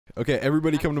Okay,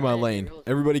 everybody come to my lane.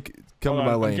 Everybody come to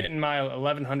my lane. I'm getting my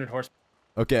 1100 horse.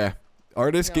 Okay.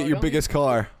 Artist, get your biggest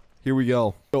car. Here we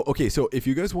go. So, okay, so if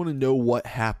you guys want to know what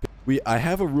happened, I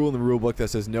have a rule in the rule book that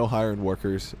says no hiring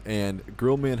workers, and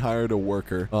Gorillaman hired a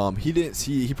worker.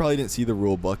 He probably didn't see the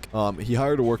rule book. He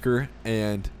hired a worker,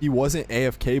 and he wasn't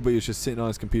AFK, but he was just sitting on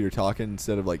his computer talking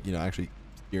instead of, like, you know, actually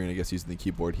steering, I guess, using the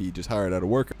keyboard. He just hired out a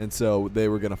worker, and so they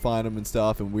were gonna fine him and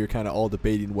stuff, and we were kind of all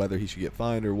debating whether he should get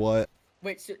fined or what.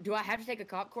 Wait, so do I have to take a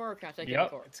cop car or can I take a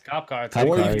car? It's a cop car.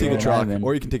 Or you can take a truck.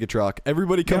 Or you can take a truck.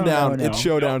 Everybody come down. It's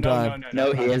showdown time.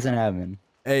 No, he isn't having.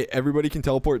 Hey, everybody can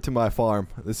teleport to my farm.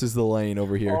 This is the lane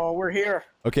over here. Oh, we're here.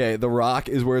 Okay, the rock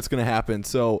is where it's going to happen.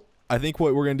 So I think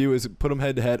what we're going to do is put them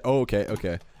head to head. Oh, okay,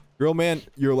 okay. Gorillaman,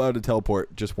 you're allowed to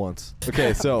teleport just once.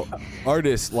 Okay, so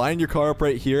Artist, line your car up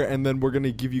right here, and then we're going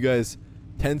to give you guys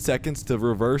 10 seconds to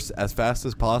reverse as fast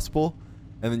as possible,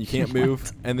 and then you can't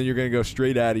move, and then you're going to go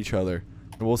straight at each other.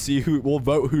 And we'll see we'll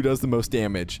vote who does the most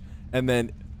damage, and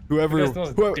then whoever pushes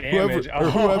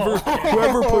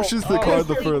the car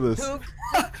the furthest.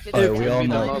 We all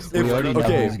know. We already know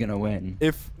who's gonna win.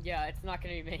 Yeah, it's not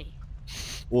gonna be me.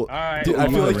 Well, right, dude, I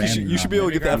feel like you should be able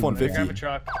to get the F-150. Grab a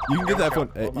truck. You can get the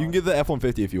F-1. You can get the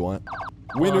F-150 if you want.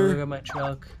 Winner. Grab my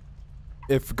truck.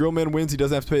 If Gorillaman wins, he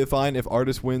doesn't have to pay the fine. If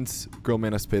Artist wins,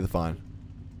 Gorillaman has to pay the fine.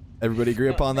 Everybody agree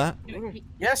upon that?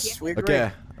 Yes, we agree.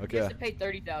 Okay. He has to pay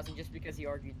 30,000 just because he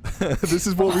argued. This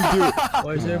is what we do.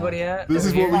 Where's everybody at? This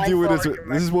is what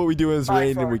we do when it's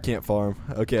rain and we can't farm.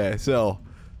 Okay, so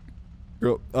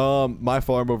my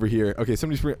farm over here. Okay,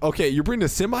 somebody's bring. Okay, you're bringing a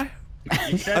semi?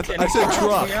 I said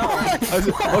truck.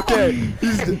 Okay,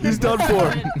 he's done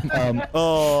for.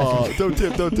 Oh, don't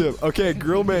tip, don't tip. Okay,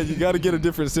 Gorillaman, you got to get a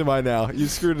different semi now. You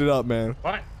screwed it up, man.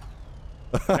 What?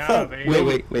 No,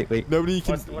 wait. Nobody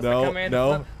can.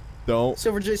 No. Don't.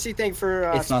 Silver JC, thank for.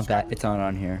 It's not that. It's not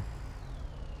on here.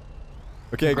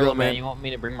 Okay, Gorillaman, you want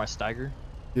me to bring my Steiger?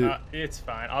 It's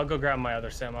fine. I'll go grab my other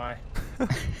semi.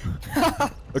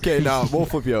 Okay, no, we'll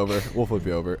flip you over. We'll flip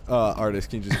you over.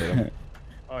 Artist, can you just hit him?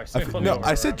 Oh, No,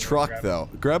 I said truck though.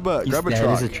 Grab a truck.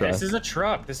 This is a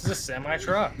truck. This is a semi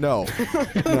truck. No.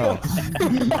 No.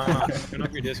 Turn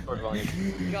up your Discord volume.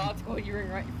 God's call, you're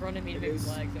right in front of me to make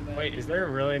flag so bad. Wait, is there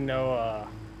really no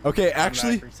Okay,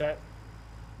 actually. Reset?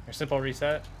 Or simple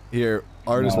reset? Here,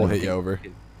 Artist will hit you over.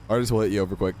 Artist will hit you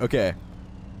over quick. Okay.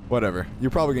 Whatever. You're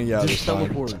probably gonna get out of this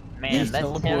time. Man, that's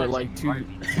teleport like 2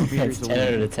 meters It's 10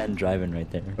 away. out of 10 driving right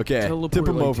there. Okay, Teleport tip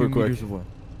him like over 2 quick. meters away.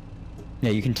 Yeah,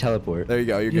 you can teleport. There you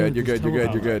go. You're good. You're good. You're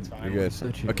good. You're good. You're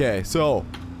good. Okay, so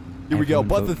here we go.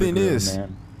 But the thing is,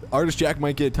 Artist Jack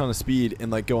might get a ton of speed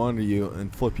and like go under you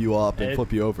and flip you up and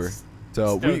flip you over.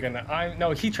 So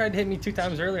no, he tried to hit me 2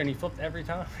 times earlier and he flipped every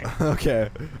time. Okay.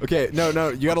 Okay. No.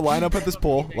 You got to line up at this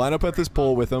pole. Line up at this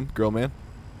pole with him, Gorillaman.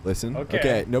 Listen.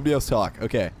 Okay. Nobody else talk.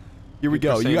 Okay. Here we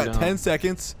go. You got 10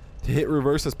 seconds to hit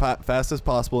reverse as fast as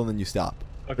possible, and then you stop.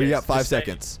 Okay. You got 5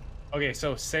 seconds. Okay.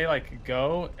 So say like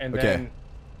go and then.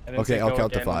 And then okay. I'll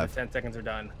count to again 5. 10 seconds are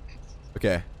done.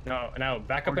 Okay. No.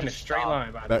 Back up in a straight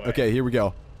line. By the way. Okay. Here we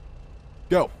go.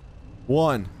 Go.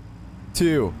 1,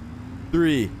 2,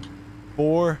 3,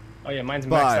 4. Oh yeah, mine's maxed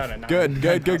 5. out at 9.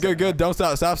 Good. Don't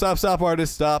stop. Stop,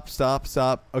 Artist.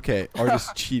 Stop. Okay,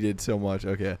 Artist cheated so much.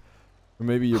 Okay. Or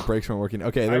maybe your brakes weren't working.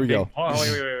 Okay, there we go. Oh,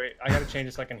 wait. I gotta change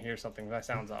it so I can hear something. That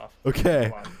sounds off.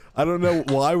 Okay. I don't know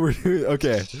why we're doing.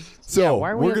 Okay. So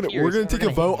we're gonna take a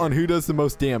vote on who does the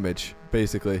most damage,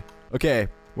 basically. Okay.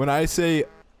 When I say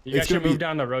you guys should move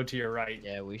down the road to your right.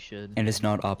 Yeah, we should. And it's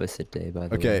not opposite day, by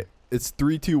the way. Okay. It's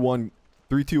 3, 2, 1.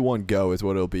 3, 2, 1. Go is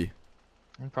what it'll be.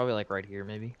 Probably like right here,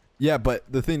 maybe. Yeah, but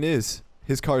the thing is,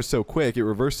 his car's so quick, it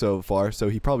reversed so far, so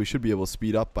he probably should be able to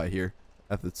speed up by here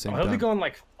at the same time. He'll be going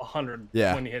like 100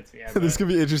 when he hits the end. This could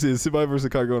be interesting. Semi versus a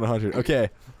car going 100. Okay,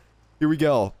 here we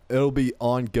go. It'll be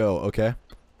on go. Okay,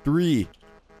 3,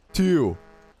 2,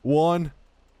 1,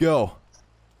 go.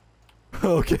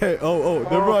 Okay. Oh,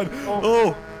 never mind.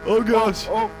 Oh gosh.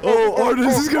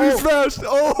 Artist is gonna be smashed.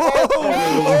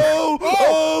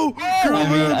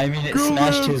 I mean, it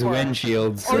smashed his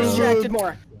windshield. So. Artist Jack did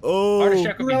more. Artist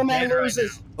Jack would be Gorillaman dead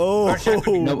loses. right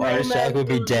now. No, Artist Jack would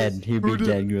be dead. He'd be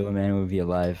dead. Gorillaman would be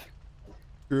alive.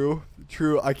 True.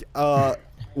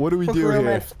 What do we do here?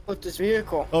 Gorillaman flipped his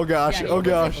vehicle. Oh gosh.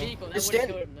 Okay.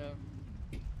 Exactly.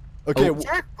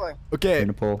 Okay.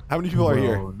 How many people are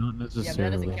here? No, not necessarily. Yeah,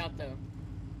 that doesn't count though.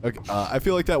 Okay. I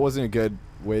feel like that wasn't a good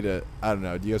way to. I don't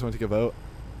know. Do you guys want to take a vote?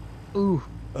 Ooh.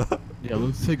 Yeah,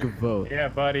 let's take a vote. Yeah,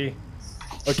 buddy.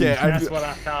 Okay. That's what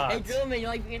I thought. Hey, Gorillaman, you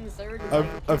like being the third?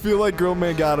 I feel like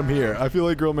Gorillaman got him here.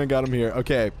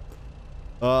 Okay.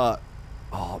 Oh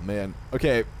man.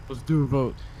 Okay. Let's do a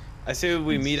vote. I say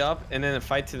we meet up and then a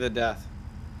fight to the death.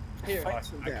 Here, I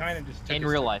kind of just took In a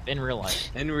real step- life. In real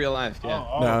life. In real life, yeah.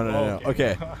 No.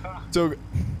 Okay. So,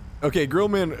 okay,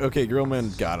 Grillman. Okay,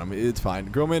 Grillman got him. It's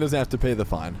fine. Grillman doesn't have to pay the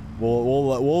fine.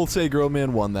 We'll say Grillman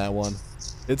won that one.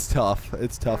 It's tough.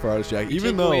 It's tough for Artist Jack, You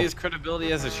even take though. away his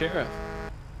credibility as a sheriff.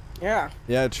 Yeah.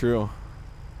 Yeah, true.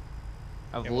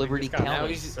 Of Yeah, we Liberty just got Now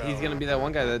County. he's gonna be that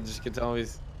one guy that just gets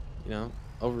always,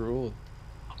 overruled.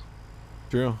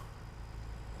 True.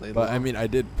 Laid But low. I mean, I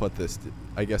did put this.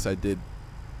 I guess I did.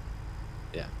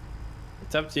 Yeah.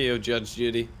 It's up to you, Judge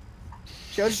Judy.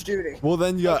 Judge Judy. Well,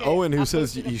 then you got Okay, Owen who I says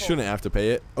posted a you poll. shouldn't have to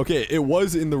pay it. Okay, it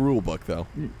was in the rule book though.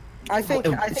 I think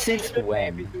Since it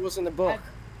when? was in the book.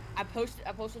 I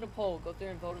posted a poll. Go through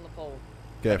and vote on the poll.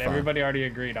 Okay, But fine. everybody already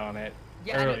agreed on it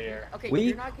Yeah, I know- earlier. Okay, We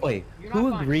you're not, wait. you're Who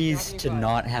not fine. agrees You're to fine.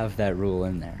 not have that rule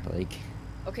in there? Like,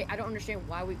 Okay, I don't understand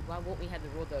why won't we have the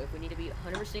rule though? If we need to be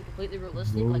 100% completely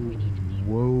realistic, like we need to be.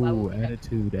 Why Whoa, won't we have-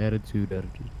 attitude.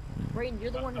 Braden,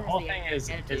 you're the one The who whole has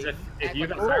thing the is attitude. if Act you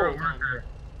like hire a it's- worker,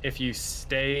 if you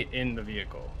stay in the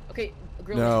vehicle, Okay,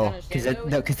 Grill, No. understand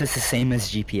though? because that's the same as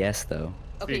GPS though.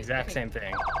 it's the exact same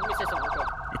thing. Let me say something real quick.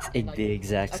 It's Like- the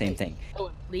exact same okay. thing.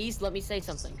 Oh, please let me say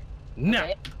something. No.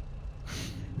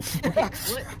 Okay?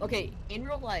 Okay, in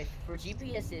real life, for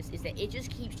GPSs, is that it just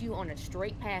keeps you on a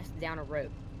straight path down a road.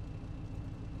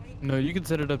 No, you can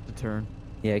set it up to turn.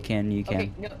 Yeah, you can.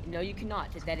 Okay, no, you cannot.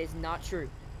 That is not true.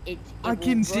 It I will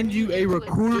can run send you a into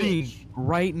recording ditch.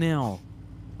 right now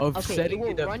of Okay, it setting will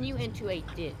it up. run you into a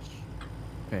ditch.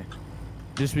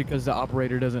 Just because the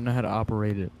operator doesn't know how to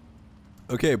operate it.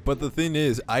 Okay, but the thing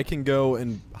is, I can go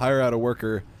and hire out a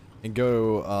worker and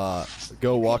go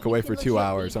walk You away can for legit 2 leave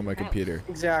hours on my your house. computer.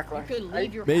 Exactly. You could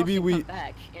leave your Maybe house and we- come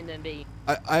back and then be.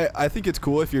 I think it's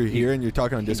cool if you're here and you're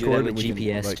talking on you can do that Discord with and we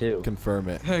GPS can like, too. confirm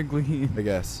it. Exactly. I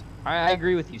guess. I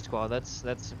agree with you, Squall. It's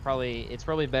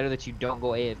probably better that you don't go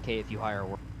AFK if you hire a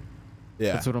worker.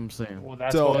 Yeah. That's what I'm saying. Well,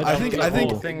 that's So, what I that think- was the I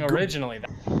think- whole thing originally.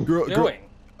 Doing.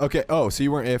 Okay. Oh, so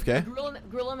you weren't AFK?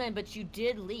 Gorillaman, but you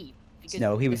did leave. Because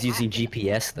No, he was if I- using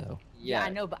GPS though. Yeah, I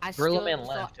know, but I Gorillaman still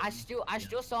saw, left. I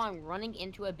still saw him running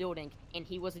into a building, and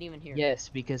he wasn't even here. Yes,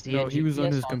 because he No, had he was on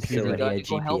GPS his so computer. he got He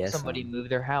to had go help GPS somebody on. move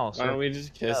their house. Why or- don't we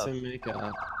just kiss stuff. and make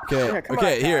up? Okay. Yeah, come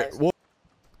Okay. on, Here. guys. Well.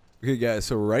 Okay, guys.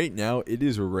 So right now it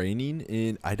is raining,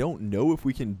 and I don't know if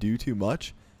we can do too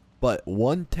much. But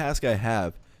one task I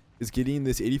have is getting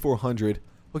this 8400,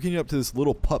 hooking it up to this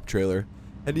little pup trailer,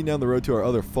 heading down the road to our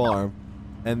other farm,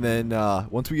 and then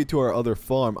once we get to our other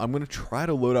farm, I'm gonna try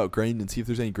to load out grain and see if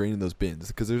there's any grain in those bins,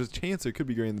 because there's a chance there could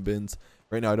be grain in the bins.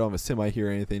 Right now I don't have a semi here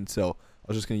or anything, so I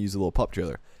was just gonna use a little pup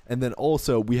trailer. And then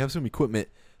also we have some equipment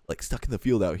like stuck in the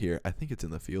field out here. I think it's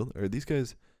in the field. Or these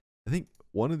guys, I think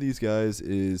one of these guys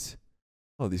is,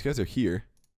 oh, these guys are here.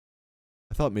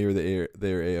 I thought maybe they're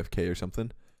AFK or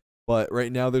something. But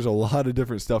right now there's a lot of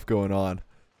different stuff going on.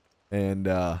 And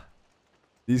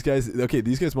these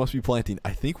guys must be planting.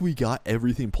 I think we got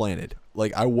everything planted.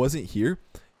 Like, I wasn't here,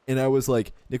 and I was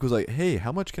like, Nick was like, hey,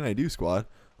 how much can I do, squad?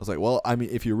 I was like, well, I mean,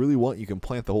 if you really want, you can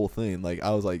plant the whole thing. Like,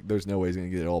 I was like, there's no way he's gonna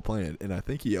get it all planted, and I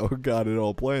think he got it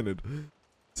all planted.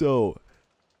 So,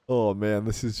 oh man,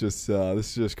 this is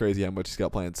just crazy how much he's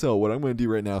got planned. So what I'm gonna do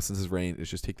right now, since it's rain, is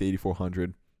just take the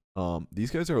 8400.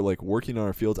 These guys are like working on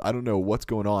our fields. I don't know what's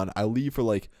going on. I leave for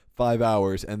like 5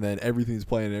 hours, and then everything's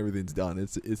planned and everything's done.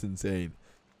 It's insane.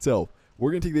 So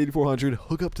we're gonna take the 8400,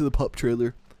 hook up to the pup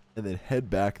trailer, and then head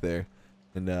back there,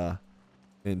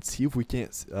 and see if we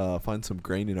can't find some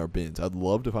grain in our bins. I'd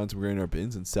love to find some grain in our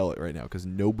bins and sell it right now, because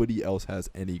nobody else has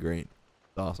any grain.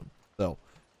 It's awesome. So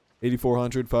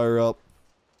 8400, fire up.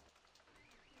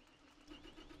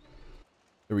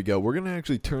 There we go. We're gonna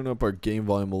actually turn up our game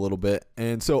volume a little bit.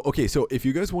 And so, okay, so if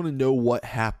you guys want to know what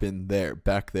happened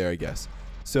back there, I guess.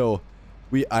 So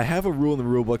I have a rule in the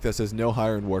rule book that says no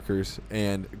hiring workers,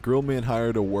 and Grillman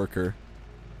hired a worker.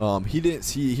 He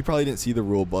probably didn't see the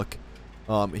rule book.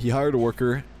 He hired a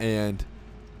worker, and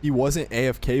he wasn't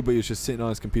AFK, but he was just sitting on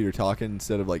his computer talking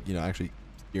instead of, like, actually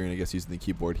steering, I guess, using the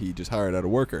keyboard. He just hired out a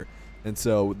worker. And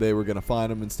so they were gonna fine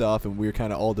him and stuff, and we were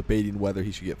kind of all debating whether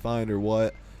he should get fined or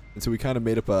what. And so we kind of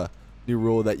made up a new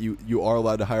rule that you are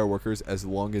allowed to hire workers as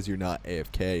long as you're not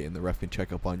AFK, and the ref can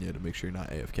check up on you to make sure you're not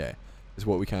AFK. Is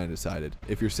what we kind of decided.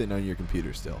 If you're sitting on your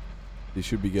computer still, you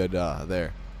should be good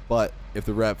there. But if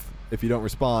you don't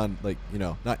respond, like,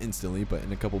 not instantly, but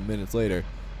in a couple minutes later,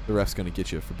 the ref's gonna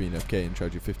get you for being AFK and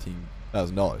charge you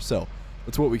 $15,000. So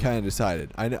that's what we kind of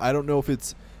decided. I don't know if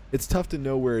it's tough to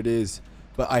know where it is,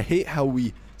 but I hate how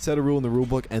we set a rule in the rule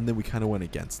book and then we kind of went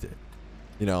against it.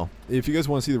 If you guys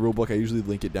want to see the rule book, I usually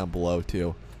link it down below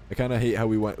too. I kind of hate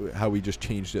how we just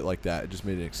changed it like that. It just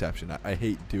made an exception. I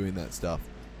hate doing that stuff.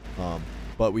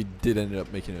 But we did end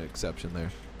up making an exception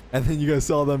there. And then you guys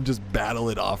saw them just battle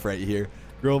it off right here.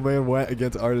 Gorillaman went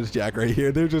against Artist Jack right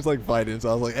here. They're just like fighting. So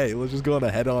I was like, hey, let's just go on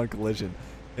a head-on collision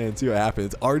and see what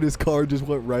happens. Artist car just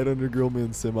went right under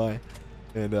Gorillaman's semi.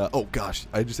 And, oh gosh,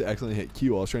 I just accidentally hit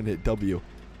Q. I was trying to hit W.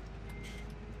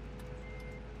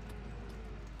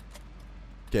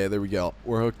 Okay, there we go.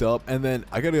 We're hooked up. And then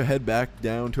I got to head back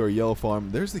down to our yellow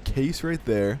farm. There's the case right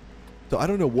there. So I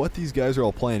don't know what these guys are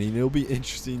all planning. It'll be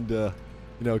interesting to,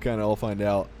 you know, kind of all find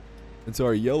out. And so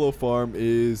our yellow farm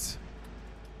is...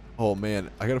 Oh, man.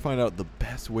 I got to find out the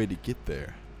best way to get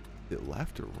there. Is it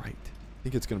left or right? I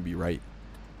think it's going to be right.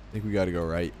 I think we got to go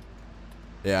right.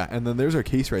 Yeah, and then there's our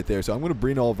case right there. So I'm going to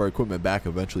bring all of our equipment back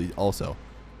eventually also.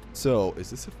 So, is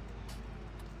this a...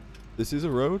 This is a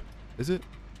road? Is it?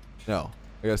 No.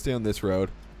 I got to stay on this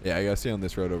road. Yeah, I got to stay on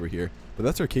this road over here. But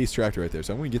that's our case tractor right there.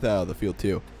 So I'm going to get that out of the field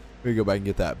too. I'm going to go back and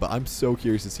get that. But I'm so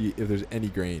curious to see if there's any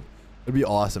grain. It'd be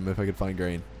awesome if I could find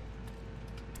grain.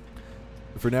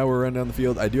 But for now, we're running down the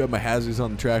field. I do have my hazards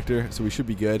on the tractor, so we should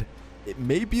be good. It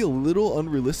may be a little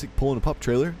unrealistic pulling a pup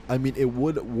trailer. I mean, it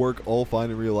would work all fine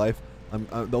in real life.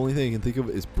 The only thing I can think of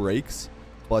is brakes,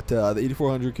 but the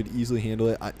 8400 could easily handle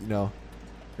it. You know,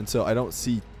 and so I don't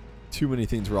see too many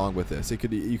things wrong with this. You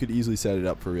could easily set it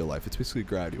up for real life. It's basically a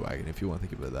gravity wagon if you want to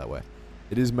think of it that way.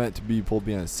 It is meant to be pulled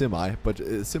behind a semi, but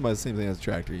a semi is the same thing as a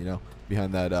tractor. You know,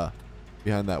 behind that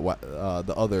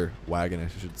the other wagon,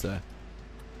 I should say.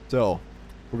 So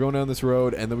we're going down this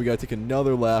road, and then we got to take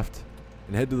another left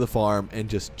and head to the farm and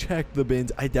just check the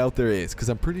bins. I doubt there is, because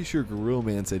I'm pretty sure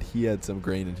Gorillaman said he had some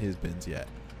grain in his bins yet.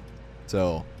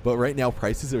 So, but right now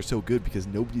prices are so good because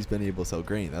nobody's been able to sell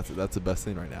grain. That's the best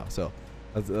thing right now. So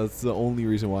that's the only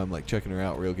reason why I'm like checking her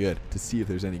out real good to see if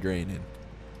there's any grain in.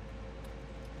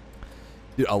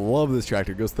 Dude, I love this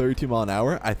tractor. It goes 32 mile an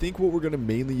hour. I think what we're going to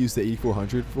mainly use the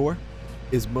 8400 for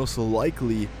is most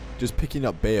likely just picking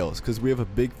up bales, because we have a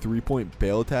big 3-point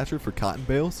bale attacher for cotton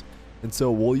bales. And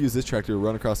so we'll use this tractor to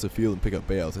run across the field and pick up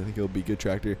bales. I think it'll be a good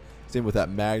tractor. Same with that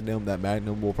Magnum. That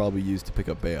Magnum we'll probably use to pick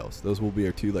up bales. Those will be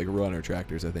our two like runner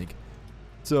tractors, I think.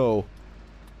 So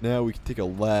now we can take a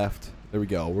left. There we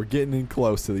go. We're getting in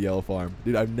close to the yellow farm.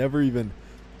 Dude, I've never even...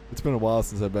 It's been a while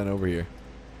since I've been over here.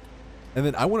 And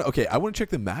then I want to check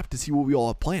the map to see what we all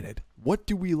have planted. What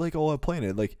do we like all have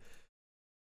planted? Like,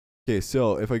 okay,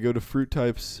 so if I go to fruit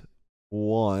types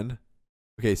 1.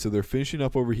 Okay, so they're finishing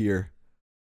up over here.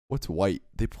 What's white?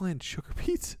 They planted sugar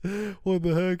beets. What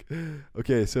the heck?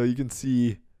 Okay, so you can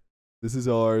see this is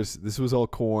ours. This was all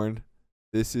corn.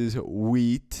 This is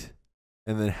wheat.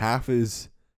 And then half is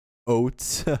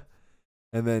oats.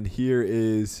 And then here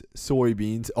is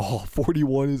soybeans. Oh,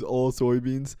 41 is all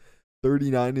soybeans.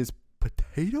 39 is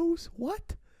potatoes?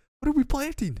 What? What are we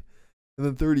planting? And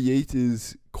then 38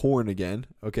 is corn again.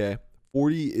 Okay.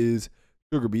 40 is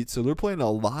sugar beets. So they're planting a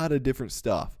lot of different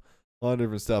stuff. A lot of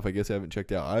different stuff I guess I haven't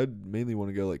checked out. I mainly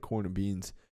want to go like corn and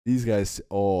beans. These guys,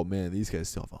 oh man, these guys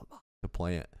still have a lot to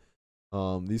plant.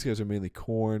 These guys are mainly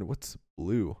corn. What's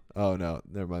blue? Oh no,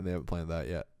 never mind. They haven't planted that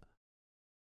yet.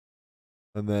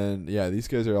 And then yeah, these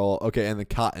guys are all okay. And the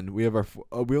cotton, we have our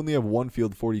we only have one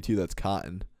field 42 that's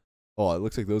cotton. Oh, it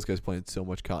looks like those guys planted so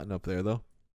much cotton up there though.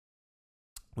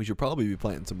 We should probably be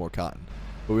planting some more cotton,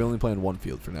 but we only planted one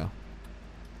field for now.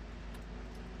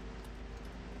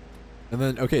 And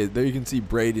then, okay, there you can see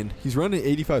Braden. He's running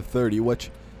 8530,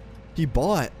 which he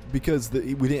bought because we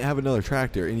didn't have another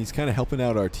tractor, and he's kind of helping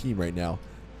out our team right now.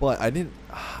 But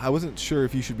I wasn't sure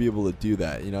if you should be able to do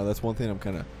that. You know, that's one thing I'm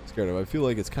kind of scared of. I feel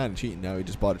like it's kind of cheating now. He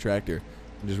just bought a tractor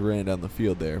and just ran down the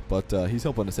field there. But he's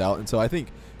helping us out, and so I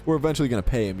think we're eventually going to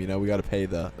pay him. You know, we got to pay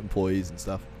the employees and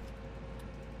stuff.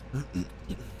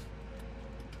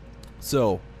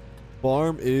 So...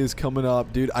 farm is coming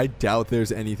up, dude. I doubt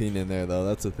there's anything in there though.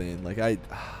 That's the thing. Like it's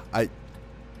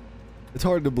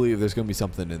hard to believe there's gonna be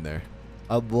something in there.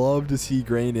 I'd love to see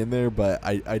grain in there, but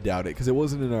I doubt it because it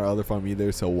wasn't in our other farm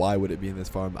either. So why would it be in this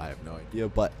farm? I have no idea.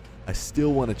 But I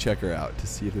still want to check her out to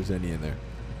see if there's any in there.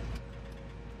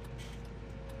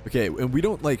 Okay, and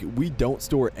we don't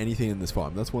store anything in this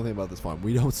farm. That's one thing about this farm.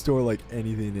 We don't store like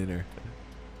anything in her.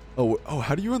 Oh,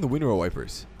 how do you run the window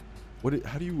wipers?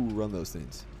 How do you run those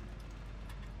things?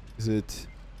 Is it...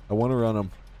 I want to run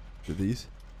them. To these?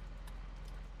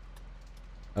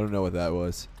 I don't know what that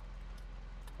was.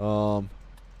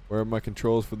 Where are my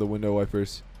controls for the window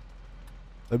wipers?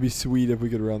 That'd be sweet if we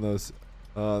could run those.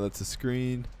 That's a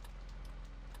screen.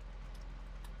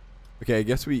 Okay, I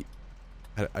guess we...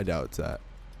 I doubt it's that.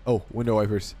 Oh, window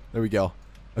wipers. There we go.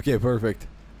 Okay, perfect.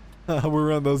 We're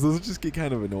running those. Those just get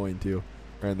kind of annoying too.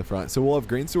 Right in the front. So we'll have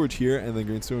grain storage here and then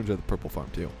grain storage at the purple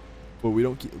farm too. But we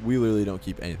literally don't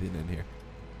keep anything in here.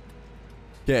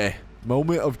 Okay,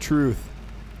 moment of truth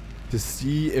to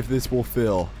see if this will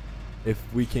fill. If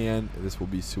we can, this will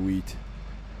be sweet.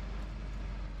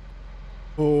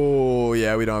 Oh,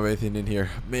 yeah, we don't have anything in here.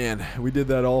 Man, we did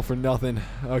that all for nothing.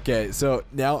 Okay, so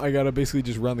now I gotta basically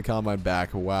just run the combine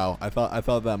back. Wow, I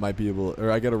thought that might be able, or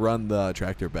I gotta run the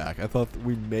tractor back. I thought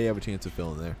we may have a chance of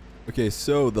filling there. Okay,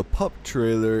 so the pup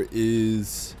trailer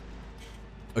is...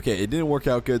 Okay, it didn't work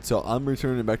out good, so I'm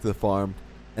returning it back to the farm.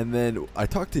 And then I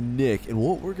talked to Nick, and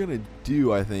what we're gonna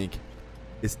do, I think,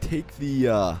 is take the,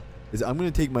 I'm gonna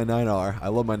take my 9R. I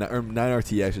love my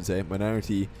 9RT, I should say, my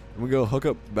 9RT. I'm gonna go hook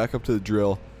up back up to the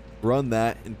drill, run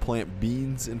that, and plant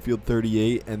beans in field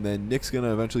 38. And then Nick's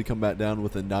gonna eventually come back down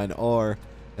with a 9R,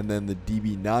 and then the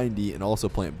DB90, and also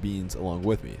plant beans along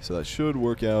with me. So that should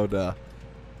work out. That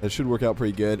should work out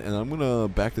pretty good. And I'm gonna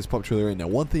back this pup trailer in. Now,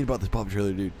 one thing about this pup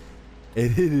trailer, dude,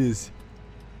 it is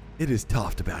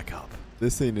tough to back up.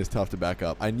 This thing is tough to back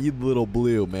up. I need Little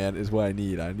Blue, man, is what I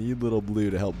need. I need Little Blue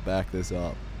to help back this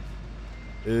up.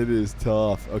 It is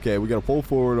tough. Okay, we got to pull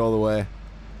forward all the way.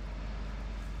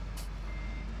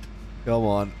 Come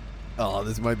on. Oh,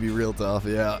 this might be real tough,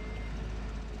 yeah.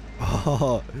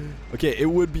 Oh. Okay, it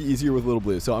would be easier with Little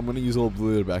Blue, so I'm going to use Little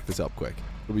Blue to back this up quick.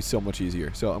 It'll be so much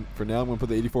easier. So for now, I'm going to put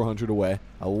the 8400 away.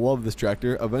 I love this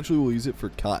tractor. Eventually, we'll use it for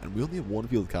cotton. We only have one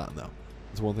field of cotton, though.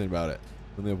 That's one thing about it.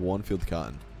 We only have one field of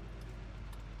cotton.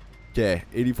 Okay,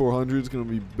 8400 is going to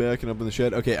be backing up in the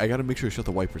shed. Okay, I got to make sure to shut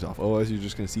the wipers off. Otherwise, you're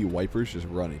just going to see wipers just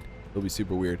running. It'll be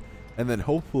super weird. And then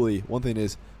hopefully, one thing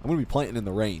is, I'm going to be planting in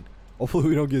the rain. Hopefully,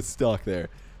 we don't get stuck there.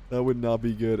 That would not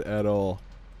be good at all.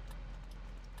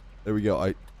 There we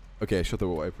go. Okay, shut the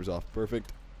wipers off.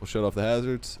 Perfect. We'll shut off the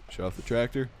hazards. Shut off the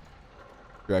tractor.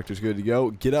 Tractor's good to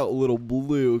go. Get out Little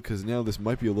Blue, because now this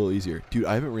might be a little easier. Dude,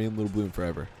 I haven't ran Little Blue in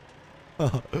forever.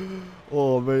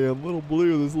 Oh man, Little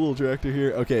Blue, this little tractor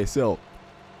here. Okay, so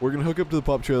we're gonna hook up to the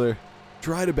pup trailer,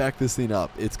 try to back this thing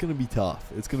up. It's gonna be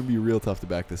tough. It's gonna be real tough to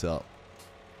back this up.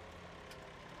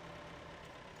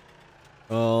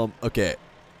 Okay,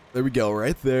 there we go,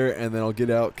 right there, and then I'll get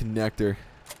out connector.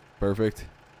 Perfect.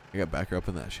 I got back her up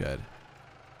in that shed.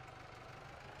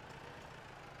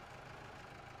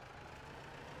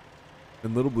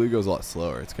 And Little Blue goes a lot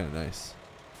slower. It's kind of nice.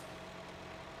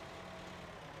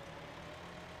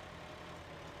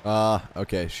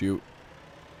 Okay, shoot.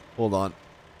 Hold on.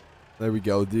 There we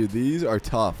go, dude. These are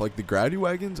tough. Like, the gravity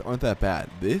wagons aren't that bad.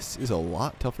 This is a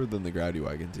lot tougher than the gravity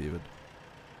wagons, even.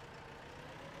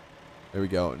 There we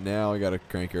go. Now I gotta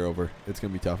crank her over. It's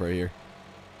gonna be tough right here.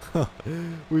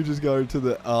 We just got her to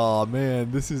the. Oh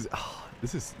man, this is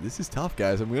tough,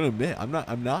 guys. I'm gonna admit,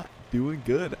 I'm not doing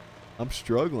good. I'm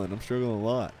struggling. I'm struggling a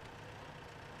lot.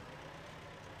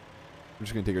 I'm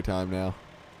just gonna take our time now.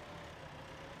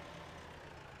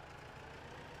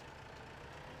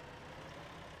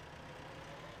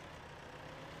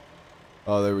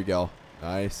 Oh, there we go.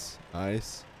 Nice,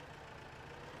 nice.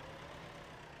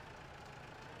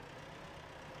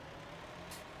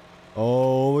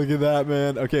 Oh, look at that,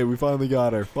 man. Okay, we finally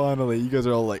got her. Finally. You guys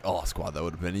are all like, oh, squad, that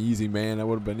would have been easy, man. That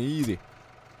would have been easy.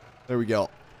 There we go.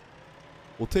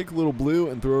 We'll take Little Blue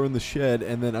and throw her in the shed,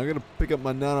 and then I'm going to pick up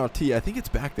my 9RT. I think it's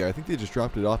back there. I think they just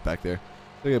dropped it off back there.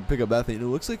 I'm going to pick up that thing. It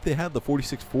looks like they had the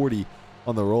 4640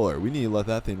 on the roller. We need to let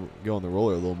that thing go on the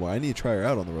roller a little more. I need to try her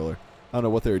out on the roller. I don't know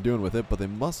what they were doing with it, but they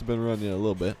must have been running it a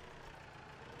little bit.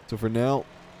 So for now,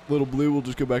 Little Blue will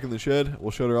just go back in the shed.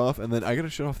 We'll shut her off, and then I got to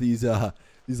shut off these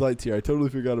lights here. I totally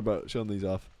forgot about shutting these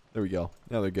off. There we go.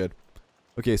 Now they're good.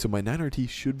 Okay, so my 9RT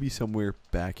should be somewhere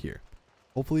back here.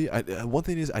 Hopefully, one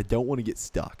thing is I don't want to get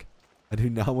stuck. I do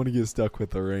not want to get stuck with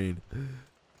the rain.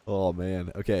 Oh,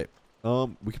 man. Okay.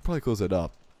 We could probably close that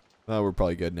up. We're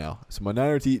probably good now. So my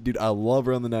 9RT, dude, I love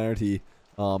running the 9RT.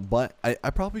 But I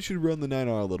probably should run the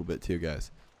 9R a little bit too, guys.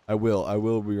 I will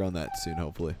rerun that soon,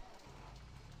 hopefully.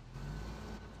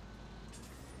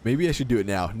 Maybe I should do it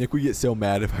now. Nick would get so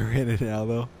mad if I ran it now,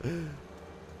 though.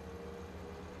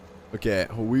 Okay,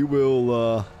 we will,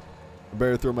 I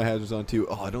better throw my hazards on too.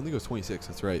 Oh, I don't think it was 26.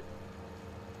 That's right.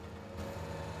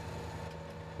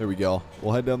 There we go.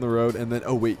 We'll head down the road and then,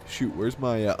 oh wait, shoot. Where's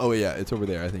my, oh yeah, it's over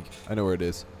there, I think. I know where it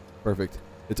is. Perfect.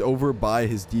 It's over by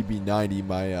his DB90,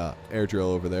 my air drill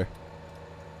over there.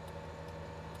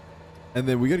 And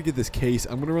then we got to get this case.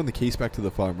 I'm going to run the case back to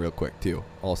the farm real quick too,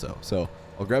 also. So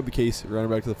I'll grab the case, run it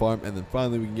back to the farm, and then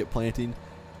finally we can get planting.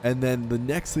 And then the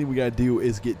next thing we got to do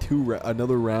is get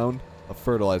another round of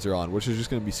fertilizer on, which is just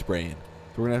going to be spraying. So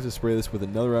we're going to have to spray this with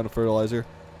another round of fertilizer.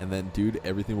 And then, dude,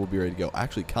 everything will be ready to go.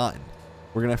 Actually, cotton.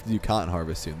 We're going to have to do cotton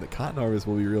harvest soon. The cotton harvest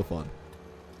will be real fun.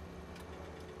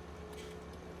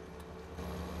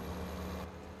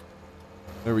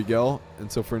 There we go.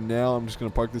 And so for now, I'm just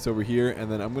going to park this over here,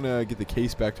 and then I'm going to get the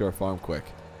case back to our farm quick.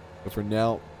 But for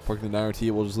now, park the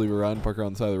 9RT. We'll just leave it run, park her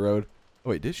on the side of the road. Oh,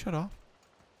 wait, did it shut off?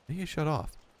 I think it shut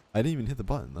off. I didn't even hit the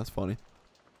button. That's funny.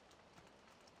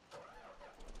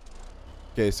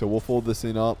 Okay, so we'll fold this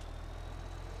thing up.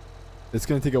 It's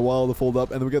going to take a while to fold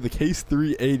up. And then we got the Case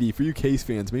 380. For you Case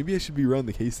fans, maybe I should be running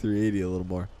the Case 380 a little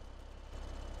more.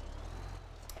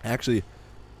 Actually,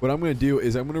 what I'm going to do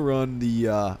is I'm going to run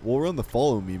the, we'll run the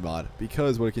Follow Me mod.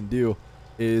 Because what I can do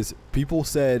is people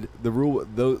said the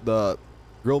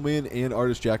Grillman and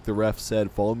Artist Jack, the ref,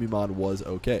 said Follow Me mod was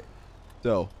okay.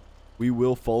 So, we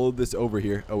will follow this over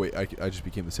here. Oh, wait, I just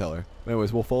became the seller. But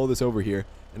anyways, we'll follow this over here.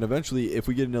 And eventually, if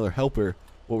we get another helper,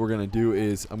 what we're going to do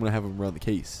is I'm going to have him run the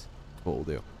case. That's what we'll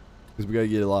do. Because we got to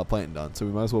get a lot of planting done. So,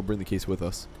 we might as well bring the case with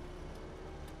us.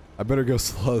 I better go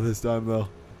slow this time, though.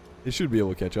 It should be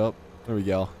able to catch up. There we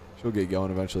go. She'll get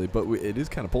going eventually. But it is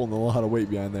kind of pulling a lot of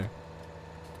weight behind there.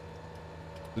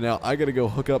 So now I got to go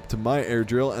hook up to my air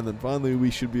drill, and then finally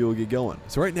we should be able to get going.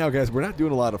 So right now, guys, we're not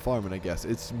doing a lot of farming, I guess.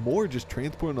 It's more just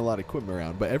transporting a lot of equipment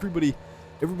around. But everybody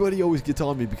always gets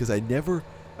on me because I'm never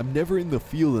in the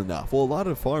field enough. Well, a lot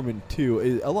of farming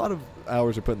too. A lot of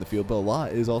hours are put in the field, but a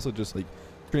lot is also just like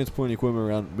transporting equipment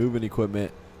around, moving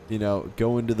equipment, you know,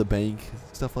 going to the bank,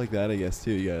 stuff like that, I guess,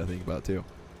 too. You got to think about too.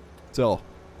 So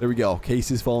there we go.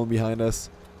 Case is following behind us.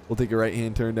 We'll take a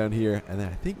right-hand turn down here, and then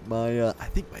I think my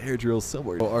air drill is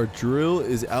somewhere. So our drill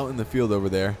is out in the field over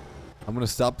there. I'm gonna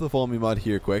stop the Follow Me mod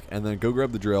here quick, and then go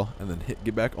grab the drill, and then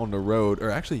get back on the road. Or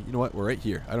actually, you know what? We're right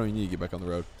here. I don't even need to get back on the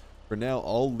road. For now,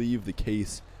 I'll leave the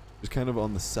case just kind of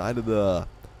on the side of the.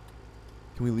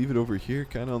 Can we leave it over here,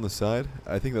 kind of on the side?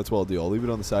 I think that's what I'll do. I'll leave it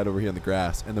on the side over here on the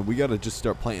grass, and then we gotta just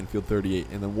start planting field 38.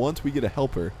 And then once we get a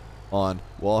helper on,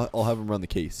 well, I'll have him run the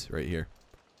case right here.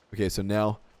 Okay, so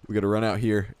now. We got to run out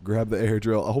here, grab the air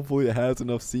drill. Hopefully it has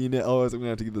enough seed in it. Otherwise, I'm going to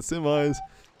have to get the semis.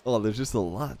 Oh, there's just a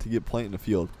lot to get planted in the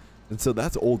field. And so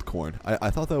that's old corn.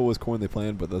 I thought that was corn they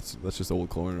planted, but that's just old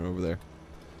corn over there.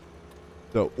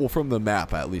 So, well, from the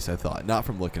map, at least I thought. Not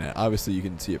from looking at it. Obviously, you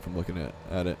can see it from looking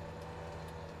at it.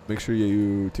 Make sure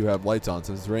you two have lights on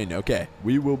since it's raining. Okay,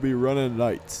 we will be running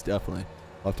lights, definitely.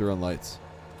 I'll have to run lights.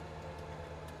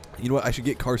 You know what? I should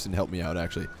get Carson to help me out,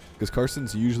 actually. Because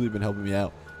Carson's usually been helping me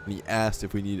out. And he asked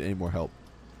if we need any more help.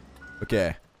 Okay.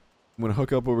 I'm going to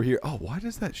hook up over here. Oh, why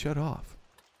does that shut off?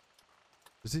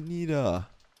 Does it need,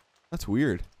 that's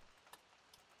weird.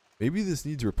 Maybe this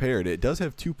needs repaired. It does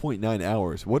have 2.9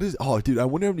 hours. What is, oh, dude, I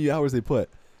wonder how many hours they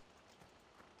put.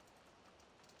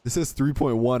 This says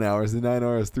 3.1 hours. The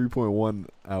 9R has 3.1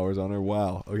 hours on her.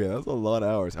 Wow. Okay, that's a lot of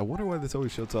hours. I wonder why this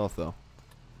always shuts off, though.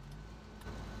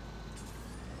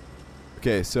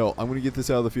 Okay, so I'm going to get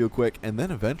this out of the field quick, and then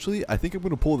eventually, I think I'm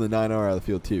going to pull the 9R out of the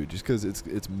field too, just because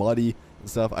it's muddy and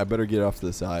stuff. I better get off to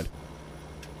the side.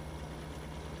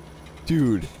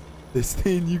 Dude, this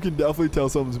thing, you can definitely tell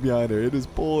something's behind her. It is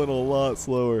pulling a lot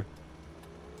slower.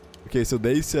 Okay, so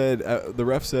they said, the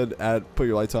ref said, put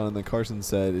your lights on, and then Carson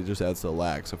said it just adds to the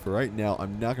lag. So for right now,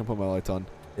 I'm not going to put my lights on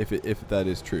if that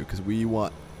is true, because we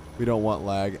don't want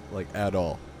lag, like, at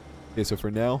all. Okay, so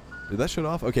for now, did that shut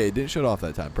off? Okay, it didn't shut off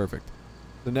that time. Perfect.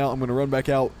 So now I'm going to run back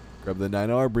out, grab the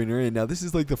 9R, bring her in. Now this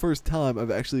is like the first time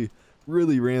I've actually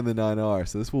really ran the 9R.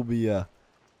 So this will be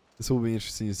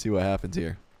interesting to see what happens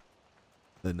here.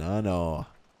 The 9R.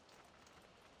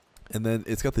 And then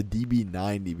it's got the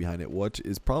DB90 behind it, which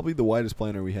is probably the widest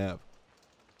planter we have.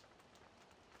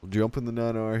 We'll jump in the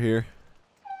 9R here.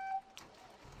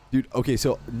 Dude, okay,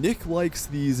 so Nick likes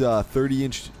these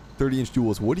 30-inch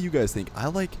duels. What do you guys think?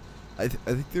 I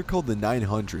think they're called the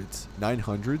 900s.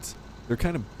 900s. They're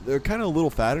kind of a little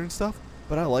fatter and stuff,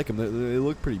 but I like them. They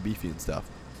look pretty beefy and stuff.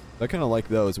 I kind of like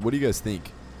those. What do you guys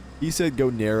think? He said go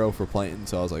narrow for planting,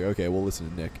 so I was like, okay, we'll listen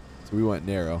to Nick. So we went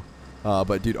narrow.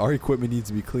 But dude, our equipment needs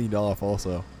to be cleaned off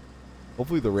also.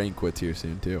 Hopefully the rain quits here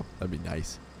soon too. That'd be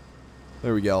nice.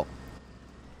 There we go.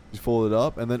 Just fold it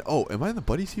up, and then am I in the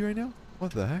buddy seat right now?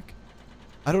 What the heck?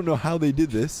 I don't know how they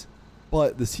did this,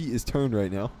 but the seat is turned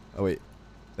right now. Oh wait,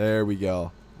 there we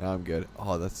go. Now I'm good.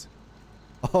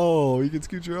 Oh, you can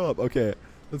scooch her up. Okay,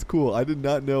 that's cool. I did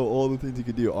not know all the things you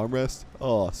could do. Armrest.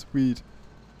 Oh, sweet.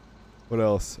 What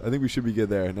else? I think we should be good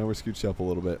there. Now we're scooched up a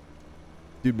little bit.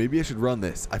 Dude, maybe I should run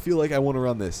this. I feel like I want to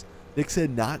run this. Nick said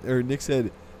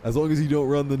as long as you don't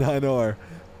run the 9R,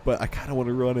 but I kind of want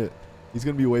to run it. He's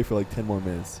going to be away for like 10 more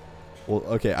minutes. Well,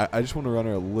 okay, I just want to run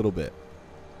her a little bit.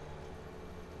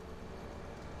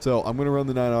 So I'm going to run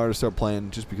the 9R to start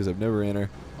playing just because I've never ran her.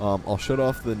 I'll shut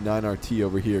off the 9RT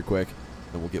over here quick.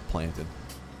 And we'll get planted.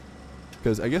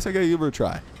 Because I guess I gotta give her a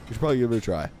try. We should probably give her a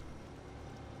try.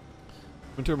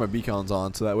 I'm I'm gonna turn my beacons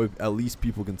on so that way at least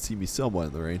people can see me somewhat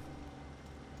in the rain.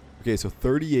 Okay, so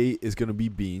 38 is gonna be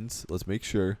beans. Let's make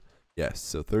sure. Yes,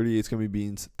 so 38 is gonna be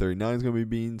beans. 39 is gonna be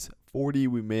beans. 40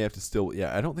 we may have to still.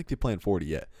 Yeah, I don't think they planned 40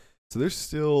 yet. So there's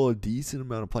still a decent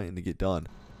amount of planting to get done.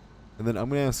 And then I'm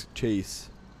gonna ask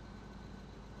Chase.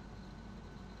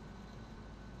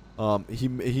 He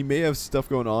may have stuff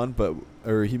going on,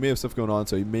 he may have stuff going on,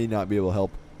 so he may not be able to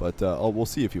help. But we'll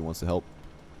see if he wants to help.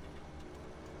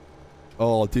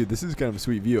 Oh, dude, this is kind of a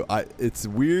sweet view. It's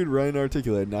weird running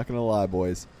articulated. Not gonna lie,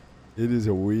 boys. It is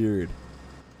weird.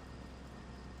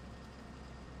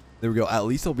 There we go. At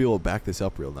least I'll be able to back this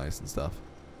up real nice and stuff.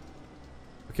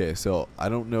 Okay, so I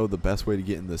don't know the best way to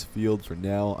get in this field for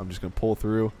now. I'm just gonna pull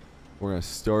through. We're gonna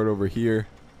start over here.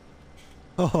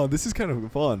 Oh, this is kind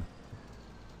of fun.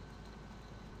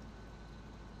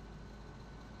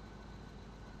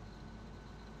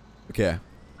 Okay,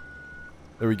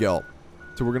 there we go.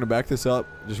 So we're gonna back this up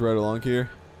just right along here.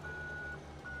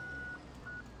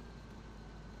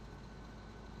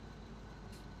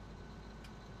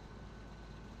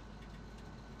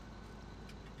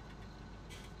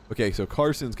 Okay, so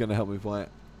Carson's gonna help me plant.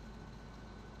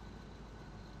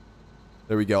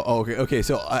 There we go. Oh, okay.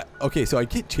 So I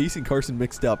get Chase and Carson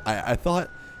mixed up. I thought,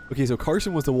 okay, so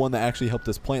Carson was the one that actually helped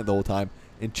us plant the whole time,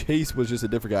 and Chase was just a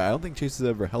different guy. I don't think Chase has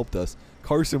ever helped us.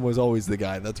 Carson was always the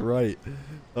guy. That's right.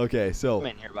 Okay, so. I'm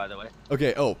in here, by the way.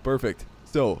 Okay. Oh, perfect.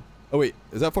 So, oh wait,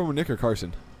 is that former Nick or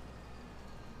Carson?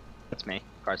 That's me,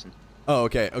 Carson. Oh,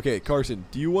 okay. Okay, Carson,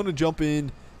 do you want to jump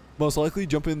in? Most likely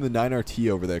jump in the 9RT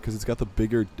over there because it's got the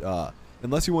bigger.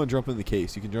 Unless you want to jump in the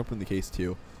case, you can jump in the case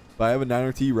too. But I have a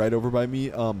 9RT right over by me,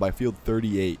 by field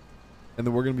 38, and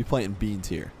then we're gonna be planting beans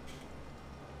here.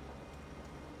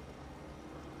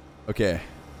 Okay,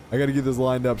 I gotta get this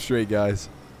lined up straight, guys.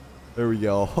 There we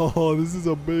go. Oh, this is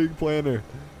a big planter.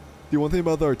 The one thing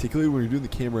about the articulated, when you're doing the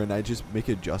camera and I just make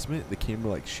an adjustment, the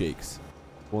camera like shakes.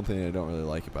 One thing I don't really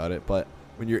like about it, but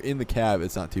when you're in the cab,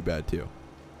 it's not too bad too.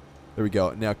 There we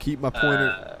go. Now keep my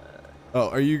pointer. Oh,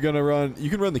 are you gonna run? You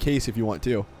can run the case if you want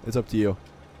to. It's up to you.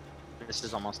 This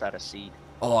is almost out of seed.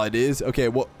 Oh, it is? Okay,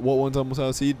 what one's almost out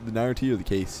of seed? The 9RT or the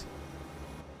case?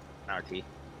 9RT.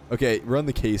 Okay, run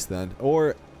the case then.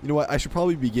 Or, you know what? I should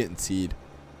probably be getting seed.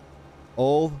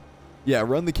 Yeah,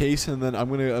 run the case, and then I'm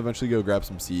going to eventually go grab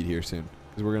some seed here soon.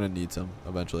 Because we're going to need some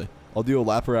eventually. I'll do a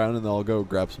lap around, and then I'll go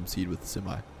grab some seed with the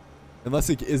semi. Unless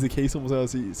is the case almost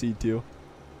out of seed too?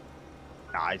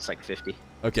 Nah, it's like 50.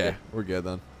 Okay, we're good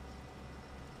then.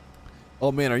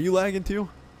 Oh, man, are you lagging too?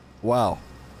 Wow.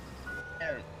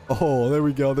 Oh, there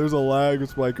we go. There's a lag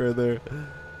spike right there.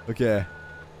 Okay.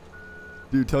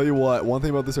 Dude, tell you what, one thing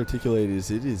about this articulated is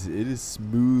it is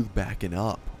smooth backing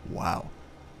up. Wow.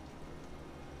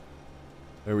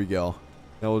 There we go.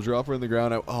 Now we'll drop her in the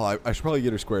ground. I should probably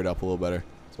get her squared up a little better.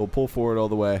 So we'll pull forward all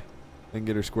the way and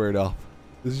get her squared up.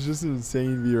 This is just an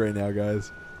insane view right now,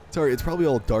 guys. Sorry, it's probably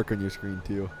all dark on your screen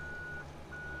too.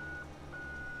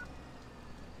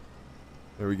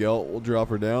 There we go. We'll drop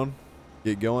her down.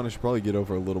 Get going. I should probably get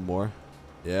over a little more.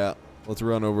 Yeah. Let's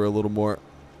run over a little more.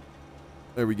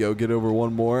 There we go. Get over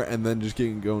one more, and then just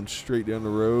going straight down the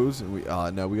rows. And we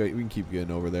can keep getting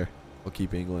over there. I'll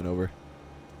keep angling over.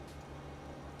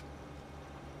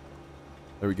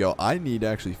 There we go. I need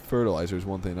actually fertilizer is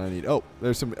one thing I need. Oh,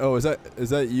 there's some. Oh, is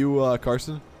that you,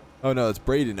 Carson? Oh no, it's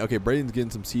Braden. Okay, Braden's getting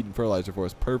some seed and fertilizer for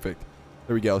us. Perfect.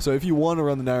 There we go. So if you want to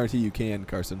run the 9RT, you can,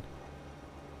 Carson.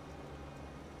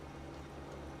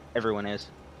 Everyone is.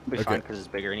 It'll be fine because it's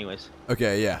bigger anyways.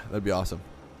 Okay, yeah, that'd be awesome.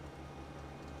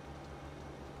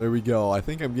 There we go. I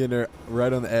think I'm getting her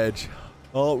right on the edge.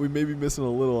 Oh, we may be missing a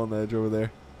little on the edge over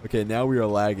there. Okay, now we are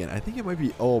lagging. I think it might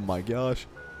be. Oh my gosh,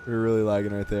 we're really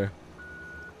lagging right there.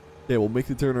 Okay, we'll make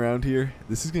the turn around here.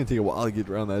 This is gonna take a while to get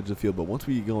around the edge of the field, but once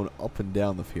we get going up and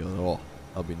down the field, oh,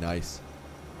 that'll be nice.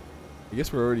 I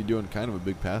guess we're already doing kind of a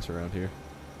big pass around here.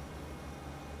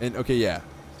 And okay, yeah.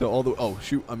 So all the. Oh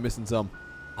shoot, I'm missing some.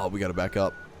 Oh, we gotta back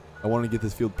up. I want to get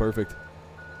this field perfect.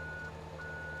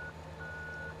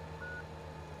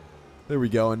 There we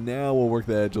go, and now we'll work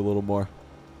the edge a little more.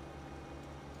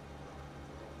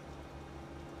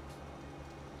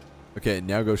 Okay,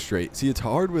 now go straight. See, it's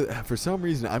hard with, for some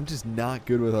reason, I'm just not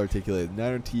good with articulated.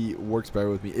 9RT works better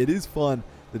with me. It is fun.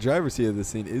 The driver's seat of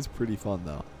this thing is pretty fun,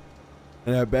 though.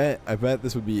 And I bet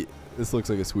this looks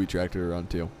like a sweet tractor to run,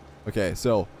 too. Okay,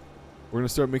 so we're going to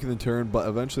start making the turn, but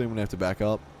eventually I'm going to have to back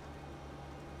up.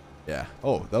 Yeah.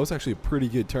 Oh, that was actually a pretty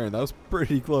good turn. That was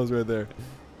pretty close right there.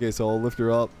 Okay, so I'll lift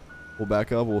her up. We'll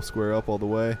back up. We'll square up all the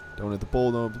way. Don't hit the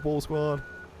pole. Don't hit the pole, squad.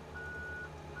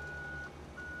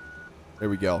 There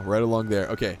we go. Right along there.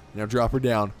 Okay, now drop her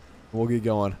down. We'll get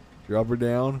going. Drop her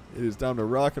down. It is time to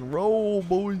rock and roll,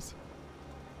 boys.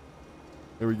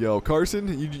 There we go.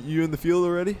 Carson, you in the field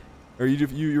already? Or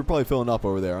you're probably filling up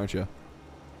over there, aren't you?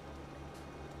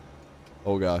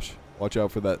 Oh gosh. Watch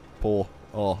out for that pole.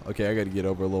 Oh, okay, I gotta get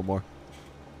over a little more.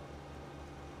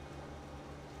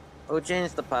 Who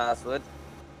changed the password?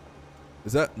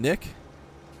 Is that Nick?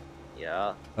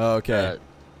 Yeah. Oh, okay.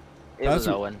 It was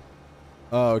Owen.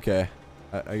 Oh, okay.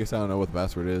 I guess I don't know what the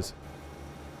password is.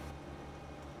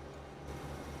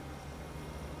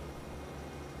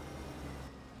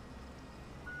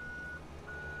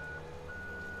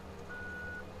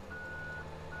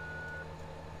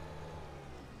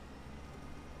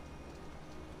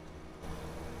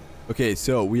 Okay,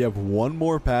 so we have one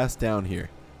more pass down here,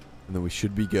 and then we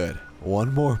should be good.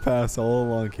 One more pass all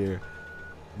along here.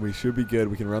 We should be good.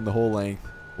 We can run the whole length.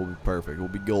 We'll be perfect. We'll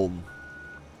be golden.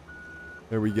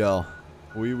 There we go.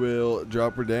 We will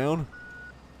drop her down.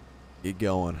 Get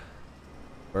going.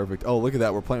 Perfect. Oh, look at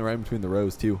that. We're playing right in between the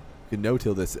rows, too. We can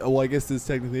no-till this. Oh, well, I guess this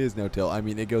technically is no-till. I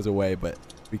mean, it goes away, but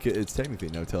it's technically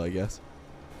no-till, I guess.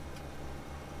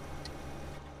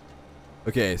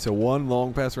 Okay, so one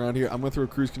long pass around here. I'm going to throw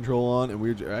cruise control on, and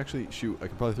we're actually, shoot, I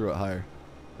could probably throw it higher.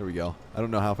 There we go. I don't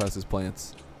know how fast this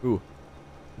plants. Ooh.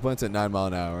 It plants at 9 miles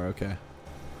an hour. Okay.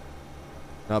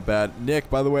 Not bad. Nick,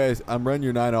 by the way, I'm running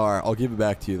your 9R. I'll give it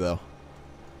back to you, though.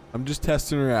 I'm just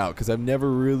testing her out, because I've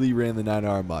never really ran the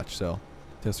 9R much, so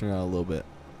testing her out a little bit.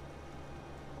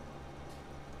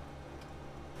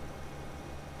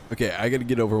 Okay, I got to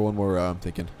get over one more row, I'm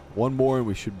thinking. One more, and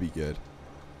we should be good.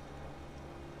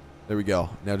 There we go.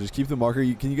 Now just keep the marker.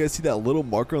 Can you guys see that little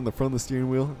marker on the front of the steering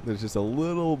wheel? There's just a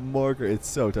little marker. It's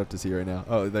so tough to see right now.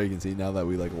 Oh, there you can see now that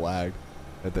we like lagged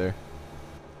right there.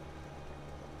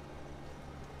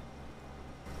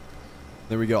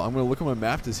 There we go. I'm going to look at my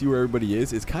map to see where everybody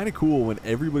is. It's kind of cool when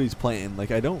everybody's playing.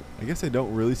 Like I guess I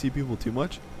don't really see people too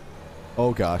much.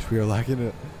 Oh gosh, we are lagging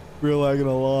it. We are lagging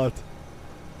a lot.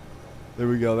 There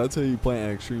we go. That's how you play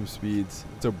at extreme speeds.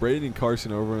 So Braden and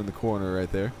Carson over in the corner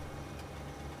right there.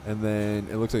 And then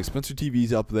it looks like Spencer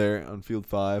TV's up there on field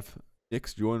 5.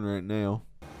 Nick's joining right now.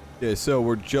 Okay, so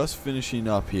we're just finishing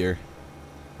up here.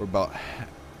 We're about,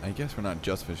 I guess we're not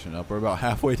just finishing up. We're about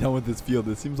halfway done with this field.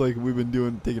 It seems like we've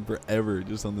been taking forever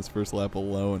just on this first lap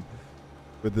alone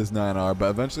with this 9R.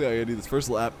 But eventually I gotta do this first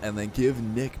lap and then give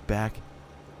Nick back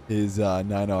his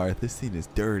 9R. This thing is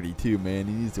dirty too, man.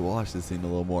 He needs to wash this thing a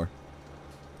little more.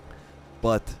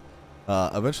 But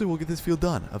eventually we'll get this field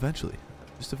done. Eventually.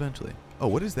 Just eventually. Oh,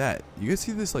 what is that? You guys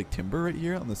see this like timber right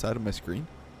here on the side of my screen?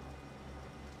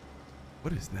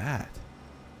 What is that?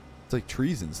 It's like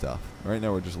trees and stuff. Right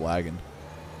now we're just lagging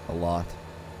a lot.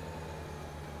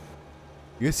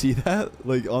 You guys see that?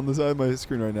 Like on the side of my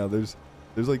screen right now, there's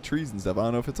like trees and stuff. I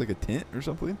don't know if it's like a tint or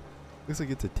something. Looks like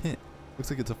it's a tint.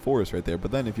 Looks like it's a forest right there. But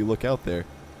then if you look out there,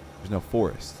 there's no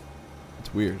forest.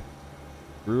 It's weird.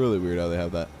 Really weird how they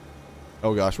have that.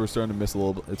 Oh gosh, we're starting to miss a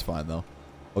little bit. It's fine though.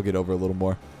 I'll get over a little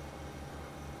more.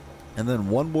 And then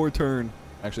one more turn.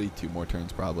 Actually, 2 more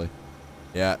turns probably.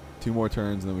 Yeah, 2 more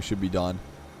turns and then we should be done.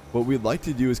 What we'd like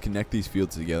to do is connect these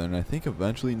fields together. And I think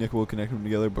eventually Nick will connect them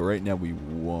together. But right now we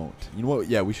won't. You know what?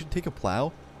 Yeah, we should take a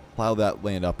plow. Plow that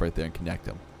land up right there and connect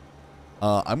them.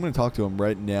 I'm going to talk to him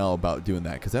right now about doing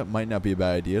that. Because that might not be a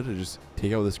bad idea to just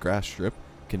take out this grass strip.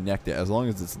 Connect it. As long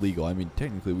as it's legal. I mean,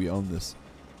 technically we own this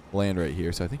land right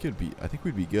here. So I think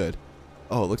we'd be good.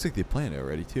 Oh, it looks like they planted it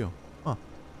already too. Huh.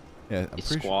 Yeah, I'm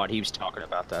pretty squad. He was talking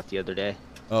about that the other day.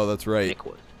 Oh, that's right. Nick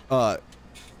would.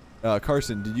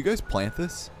 Carson, did you guys plant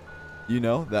this? You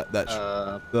know that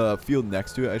the field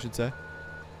next to it, I should say.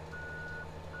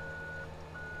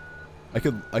 I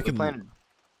could. Planted.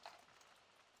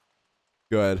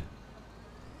 Go ahead.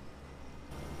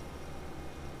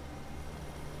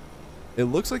 It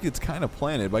looks like it's kind of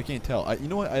planted, but I can't tell. You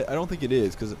know what? I don't think it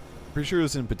is because. Pretty sure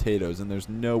it's in potatoes, and there's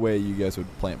no way you guys would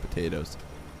plant potatoes.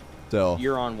 So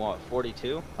you're on what,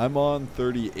 42? I'm on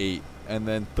 38, and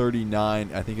then 39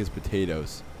 I think is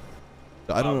potatoes.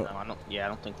 So I don't know. No, I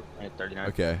don't think we planted 39.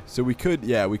 Okay, so we could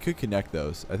connect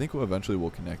those. I think eventually we'll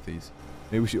connect these.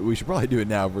 Maybe we should probably do it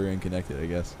now if we're gonna connect it, I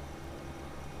guess.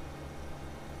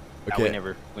 Okay.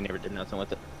 No, we never did nothing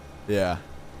with it. Yeah.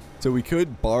 So we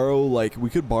could borrow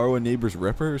a neighbor's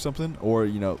ripper or something, or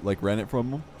like rent it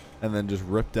from them. And then just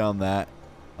rip down that,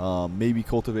 maybe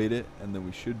cultivate it, and then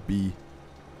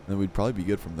we'd probably be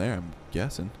good from there. I'm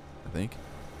guessing, I think,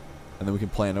 and then we can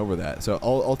plan over that. So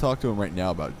I'll talk to him right now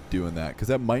about doing that, because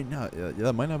that might not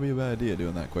be a bad idea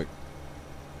doing that quick.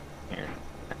 Here.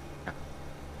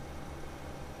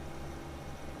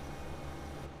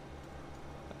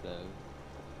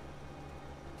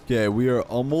 Okay, we are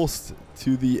almost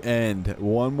to the end.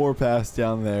 One more pass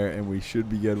down there, and we should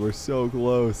be good. We're so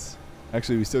close.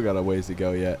 Actually, we still got a ways to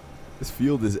go yet. This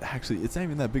field is actually, it's not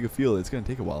even that big a field. It's going to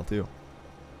take a while, too.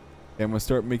 Okay, I'm going to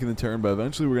start making the turn, but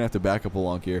eventually we're going to have to back up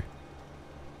along here.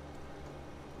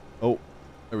 Oh,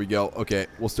 there we go. Okay,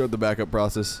 we'll start the backup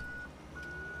process.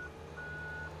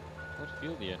 What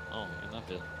field are you? Oh, in that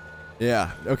field.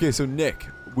 Yeah. Okay, so Nick,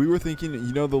 we were thinking,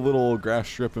 you know the little grass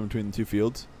strip in between the two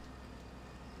fields?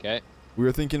 Okay. We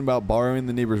were thinking about borrowing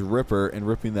the neighbor's ripper and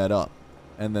ripping that up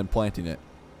and then planting it.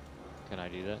 Can I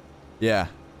do that? Yeah.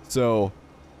 So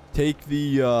take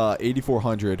the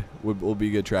 8400 will be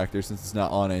a good tractor since it's not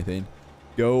on anything.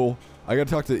 Go. I got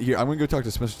to talk to here. I'm going to go talk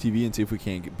to Spencer TV and see if we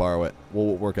can't borrow it.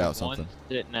 We'll work out something. One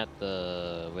sitting at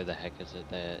the, where the heck is it?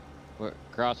 That we're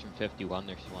across from 51.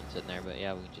 There's one sitting there, but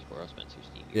yeah, we can just borrow Spencer's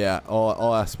TV. Yeah,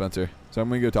 I'll ask Spencer. So I'm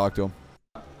going to go talk to him.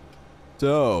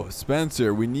 So,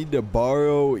 Spencer, we need to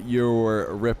borrow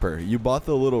your ripper. You bought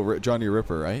the little Johnny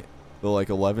Ripper, right? The like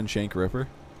 11 shank ripper?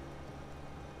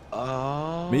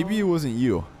 Maybe it wasn't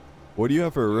you. What do you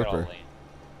have for a ripper?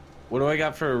 What do I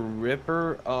got for a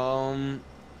ripper?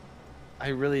 I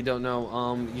really don't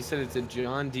know. You said it's a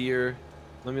John Deere.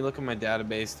 Let me look at my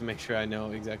database to make sure I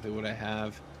know exactly what I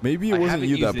have. Maybe it wasn't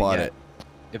you that bought it.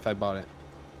 If I bought it.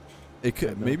 It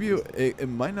could, maybe it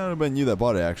might not have been you that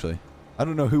bought it, actually. I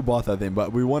don't know who bought that thing,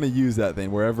 but we want to use that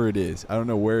thing wherever it is. I don't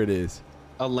know where it is.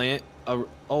 A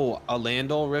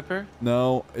Landau ripper?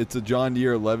 No, it's a John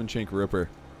Deere 11 shank ripper.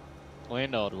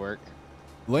 Landau would work.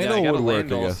 Landau yeah, I got would a work,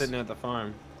 Landau I guess. sitting at the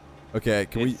farm. Okay,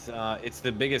 can we? It's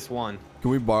the biggest one. Can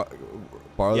we borrow that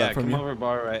from you? Yeah, come over,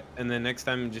 borrow it, and then next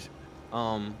time just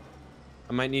I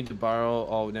might need to borrow.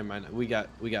 Oh, never mind. We got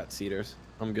cedars.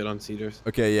 I'm good on cedars.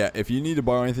 Okay, yeah. If you need to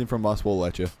borrow anything from us, we'll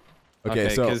let you. Okay,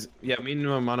 so because yeah, me and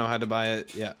Romano had to buy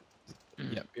it. Yeah,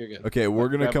 yeah, you're good. Okay, we're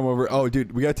gonna come over. Oh,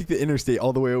 dude, we gotta take the interstate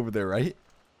all the way over there, right?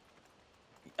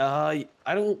 I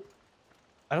don't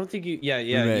think you. Yeah,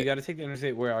 Right. you gotta take the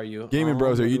interstate. Where are you? Gaming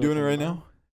Bros, are you doing it right now?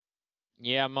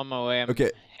 Yeah, I'm on my way. I'm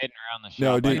Okay. heading around the shop.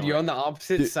 No, dude, Dude, you're on the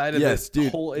opposite side of yes, this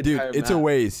dude, whole dude, entire it's a map.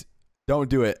 ways. Don't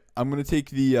do it. I'm gonna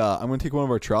take the. I'm gonna take one of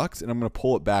our trucks and I'm gonna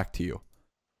pull it back to you.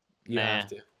 You Nah. have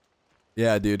to.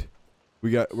 Yeah, dude.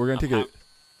 We're gonna take it.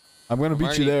 I'm gonna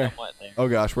beat you there. Oh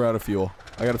gosh, we're out of fuel.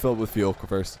 I gotta fill it with fuel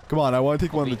first. Come on, I want to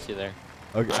take one. I'll meet you there.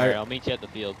 Okay, Alright, I'll meet you at the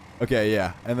field. Okay,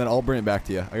 yeah, and then I'll bring it back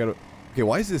to you. I gotta. Okay,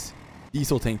 why is this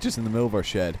diesel tank just in the middle of our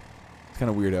shed? It's kind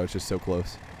of weird how it's just so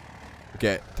close.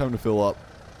 Okay, time to fill up.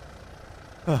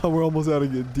 We're almost out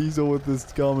of diesel with this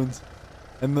Cummins,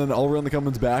 and then I'll run the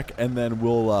Cummins back, and then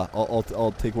we'll.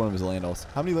 I'll take one of his Landos.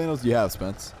 How many Landos do you have,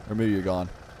 Spence? Or maybe you're gone.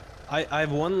 I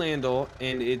have one Landau,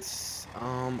 and it's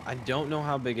I don't know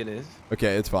how big it is.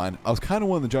 Okay, it's fine. I was kind of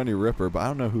wanting the Johnny Ripper, but I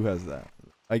don't know who has that.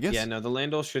 I guess. Yeah, no, the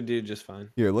Landau should do just fine.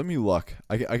 Here, let me look.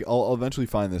 I'll eventually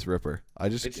find this Ripper.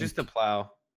 It's just a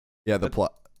plow. Yeah, the plow.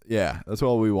 Yeah, that's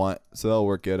all we want. So that'll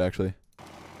work good, actually.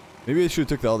 Maybe I should have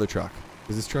took the other truck,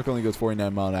 because this truck only goes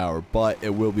 49 miles an hour, but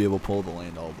it will be able to pull the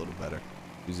Landau a little better.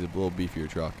 Use a little beefier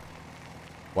truck.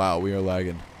 Wow, we are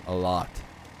lagging a lot.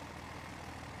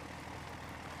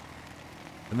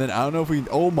 And then I don't know if we.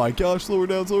 Oh my gosh! Slow her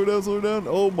down! Slow her down! Slow her down!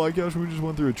 Oh my gosh! We just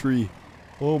went through a tree.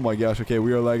 Oh my gosh! Okay,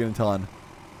 we are lagging a ton.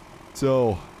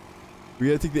 So we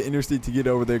gotta take the interstate to get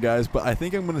over there, guys. But I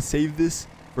think I'm gonna save this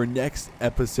for next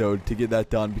episode to get that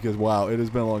done because wow, it has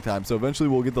been a long time. So eventually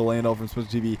we'll get the Landau from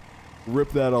Spencer TV, rip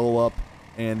that all up,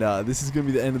 and this is gonna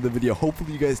be the end of the video.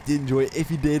 Hopefully you guys did enjoy it. If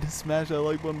you did, smash that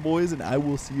like button, boys, and I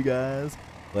will see you guys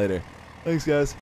later. Thanks, guys.